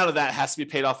certain amount of that has to be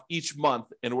paid off each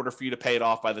month in order for you to pay it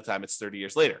off by the time it's 30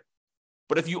 years later.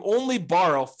 But if you only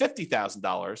borrow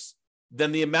 $50,000,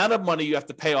 then the amount of money you have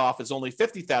to pay off is only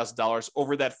 $50,000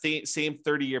 over that same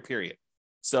 30-year period.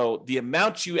 So the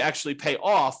amount you actually pay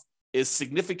off is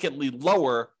significantly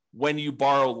lower when you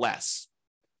borrow less.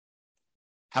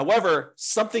 However,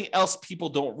 something else people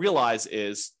don't realize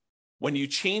is when you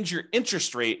change your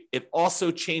interest rate, it also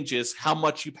changes how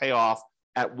much you pay off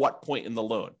at what point in the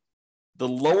loan. The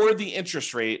lower the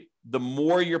interest rate, the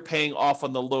more you're paying off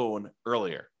on the loan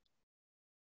earlier.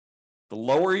 The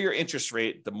lower your interest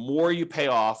rate, the more you pay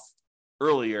off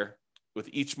earlier with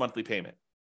each monthly payment.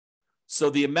 So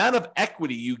the amount of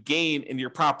equity you gain in your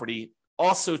property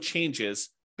also changes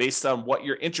based on what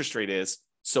your interest rate is.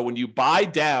 So when you buy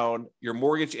down your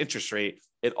mortgage interest rate,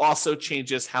 it also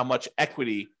changes how much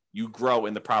equity you grow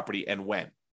in the property and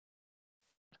when.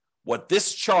 What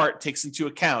this chart takes into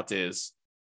account is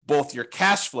both your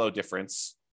cash flow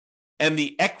difference and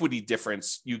the equity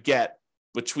difference you get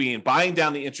between buying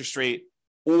down the interest rate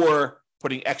or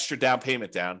putting extra down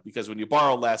payment down, because when you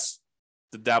borrow less,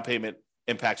 the down payment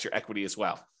impacts your equity as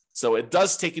well. So it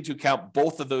does take into account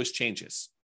both of those changes,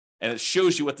 and it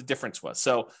shows you what the difference was.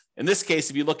 So in this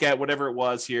case, if you look at whatever it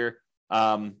was here,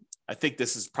 I think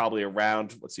this is probably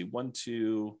around, 1,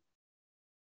 2,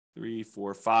 3,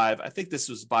 4, 5. I think this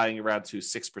was buying around to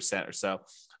 6% or so.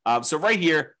 So right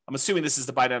here, I'm assuming this is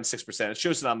the buy down 6%. It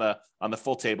shows it on the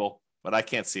full table, but I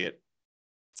can't see it.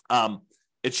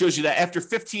 It shows you that after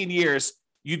 15 years,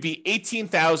 you'd be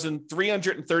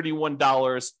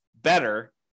 $18,331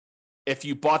 better if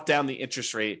you bought down the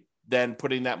interest rate than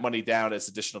putting that money down as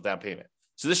additional down payment.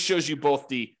 So this shows you both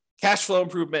the cash flow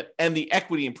improvement and the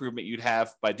equity improvement you'd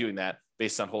have by doing that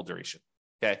based on hold duration.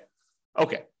 Okay.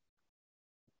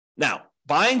 Now,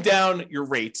 buying down your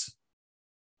rate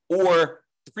or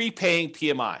prepaying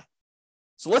PMI.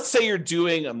 So let's say you're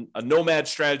doing a nomad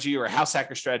strategy or a house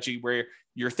hacker strategy where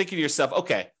you're thinking to yourself,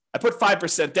 okay, I put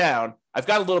 5% down. I've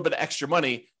got a little bit of extra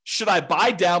money. Should I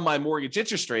buy down my mortgage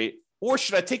interest rate, or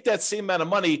should I take that same amount of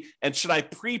money and should I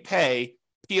prepay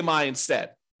PMI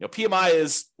instead? PMI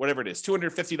is whatever it is,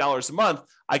 $250 a month.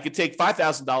 I could take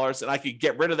 $5,000 and I could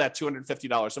get rid of that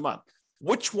 $250 a month.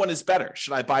 Which one is better?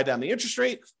 Should I buy down the interest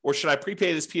rate or should I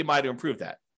prepay this PMI to improve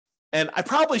that? And I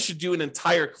probably should do an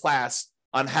entire class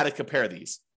on how to compare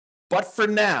these. But for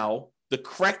now, the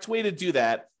correct way to do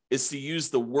that is to use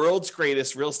the world's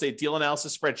greatest real estate deal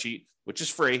analysis spreadsheet, which is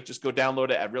free. Just go download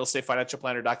it at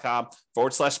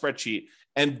realestatefinancialplanner.com/spreadsheet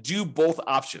and do both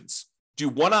options. Do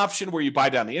one option where you buy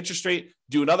down the interest rate,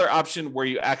 do another option where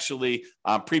you actually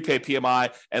prepay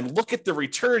PMI, and look at the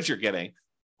returns you're getting,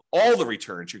 all the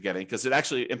returns you're getting, because it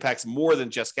actually impacts more than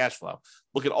just cash flow.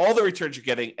 Look at all the returns you're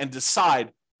getting and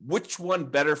decide which one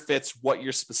better fits what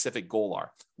your specific goal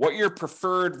are, what your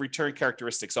preferred return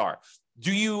characteristics are.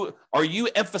 Are you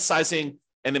emphasizing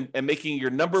and making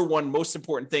your number one most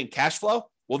important thing cash flow?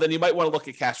 Well, then you might want to look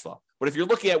at cash flow. But if you're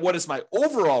looking at what is my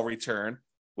overall return,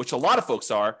 which a lot of folks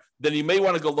are, then you may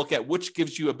want to go look at which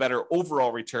gives you a better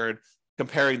overall return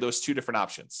comparing those two different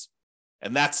options.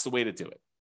 And that's the way to do it.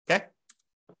 Okay.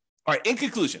 All right, in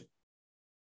conclusion,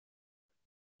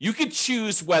 you can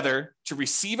choose whether to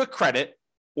receive a credit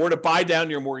or to buy down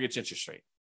your mortgage interest rate.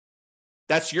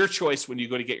 That's your choice when you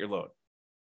go to get your loan.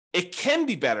 It can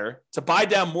be better to buy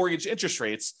down mortgage interest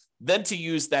rates than to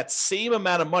use that same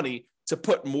amount of money to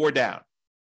put more down.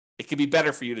 It can be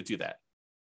better for you to do that.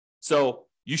 So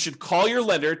you should call your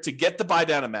lender to get the buy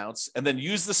down amounts and then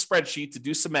use the spreadsheet to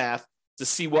do some math to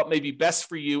see what may be best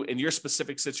for you in your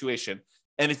specific situation.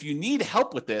 And if you need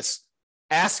help with this,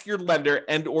 ask your lender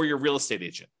and or your real estate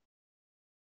agent.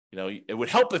 You know, it would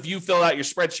help if you fill out your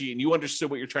spreadsheet and you understood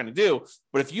what you're trying to do.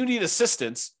 But if you need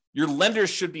assistance, your lender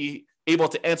should be able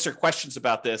to answer questions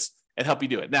about this and help you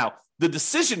do it. Now, the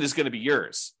decision is going to be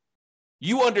yours.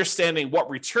 You understanding what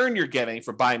return you're getting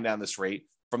for buying down this rate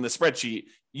from the spreadsheet,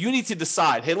 you need to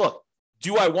decide, hey, look,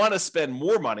 do I want to spend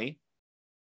more money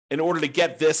in order to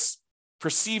get this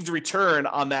perceived return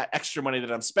on that extra money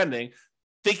that I'm spending,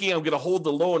 thinking I'm going to hold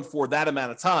the loan for that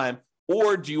amount of time?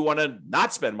 Or do you want to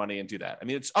not spend money and do that? I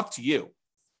mean, it's up to you.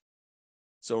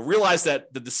 So realize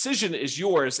that the decision is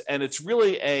yours, and it's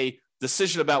really a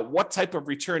decision about what type of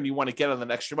return you want to get on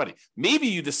that extra money. Maybe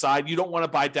you decide you don't want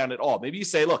to buy down at all. Maybe you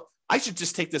say, look, I should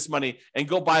just take this money and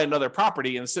go buy another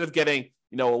property. And instead of getting,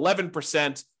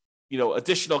 11%,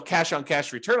 additional cash on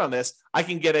cash return on this, I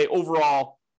can get a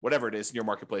overall, whatever it is in your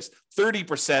marketplace,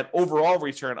 30% overall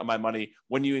return on my money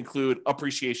when you include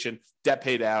appreciation, debt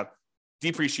pay down,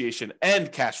 depreciation, and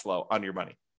cash flow on your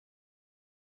money.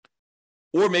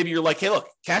 Or maybe you're like, hey, look,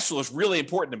 cash flow is really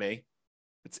important to me.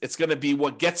 It's going to be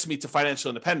what gets me to financial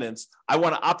independence. I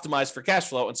want to optimize for cash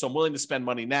flow. And so I'm willing to spend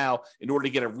money now in order to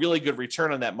get a really good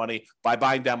return on that money by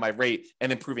buying down my rate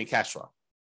and improving cash flow.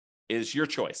 It is your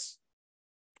choice.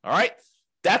 All right.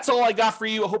 That's all I got for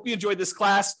you. I hope you enjoyed this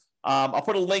class. I'll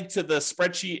put a link to the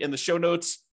spreadsheet in the show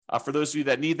notes for those of you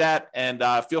that need that. And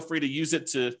feel free to use it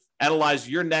to analyze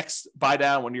your next buy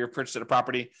down when you're purchasing a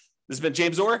property. This has been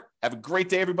James Orr. Have a great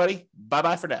day, everybody.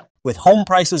 Bye-bye for now. With home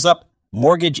prices up,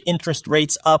 mortgage interest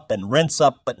rates up, and rents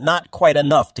up, but not quite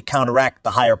enough to counteract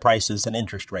the higher prices and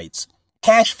interest rates,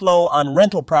 cash flow on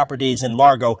rental properties in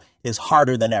Largo is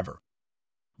harder than ever.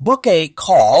 Book a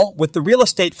call with the Real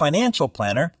Estate Financial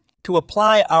Planner to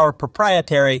apply our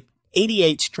proprietary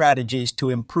 88 strategies to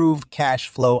improve cash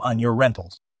flow on your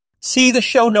rentals. See the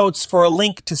show notes for a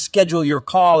link to schedule your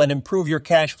call and improve your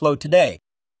cash flow today.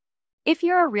 If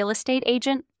you're a real estate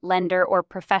agent, lender, or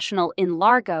professional in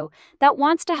Largo that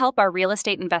wants to help our real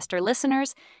estate investor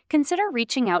listeners, consider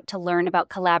reaching out to learn about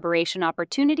collaboration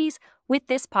opportunities with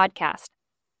this podcast.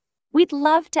 We'd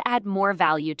love to add more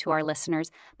value to our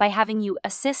listeners by having you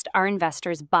assist our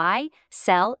investors buy,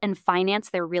 sell, and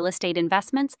finance their real estate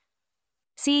investments.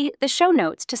 See the show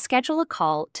notes to schedule a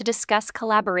call to discuss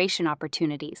collaboration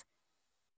opportunities.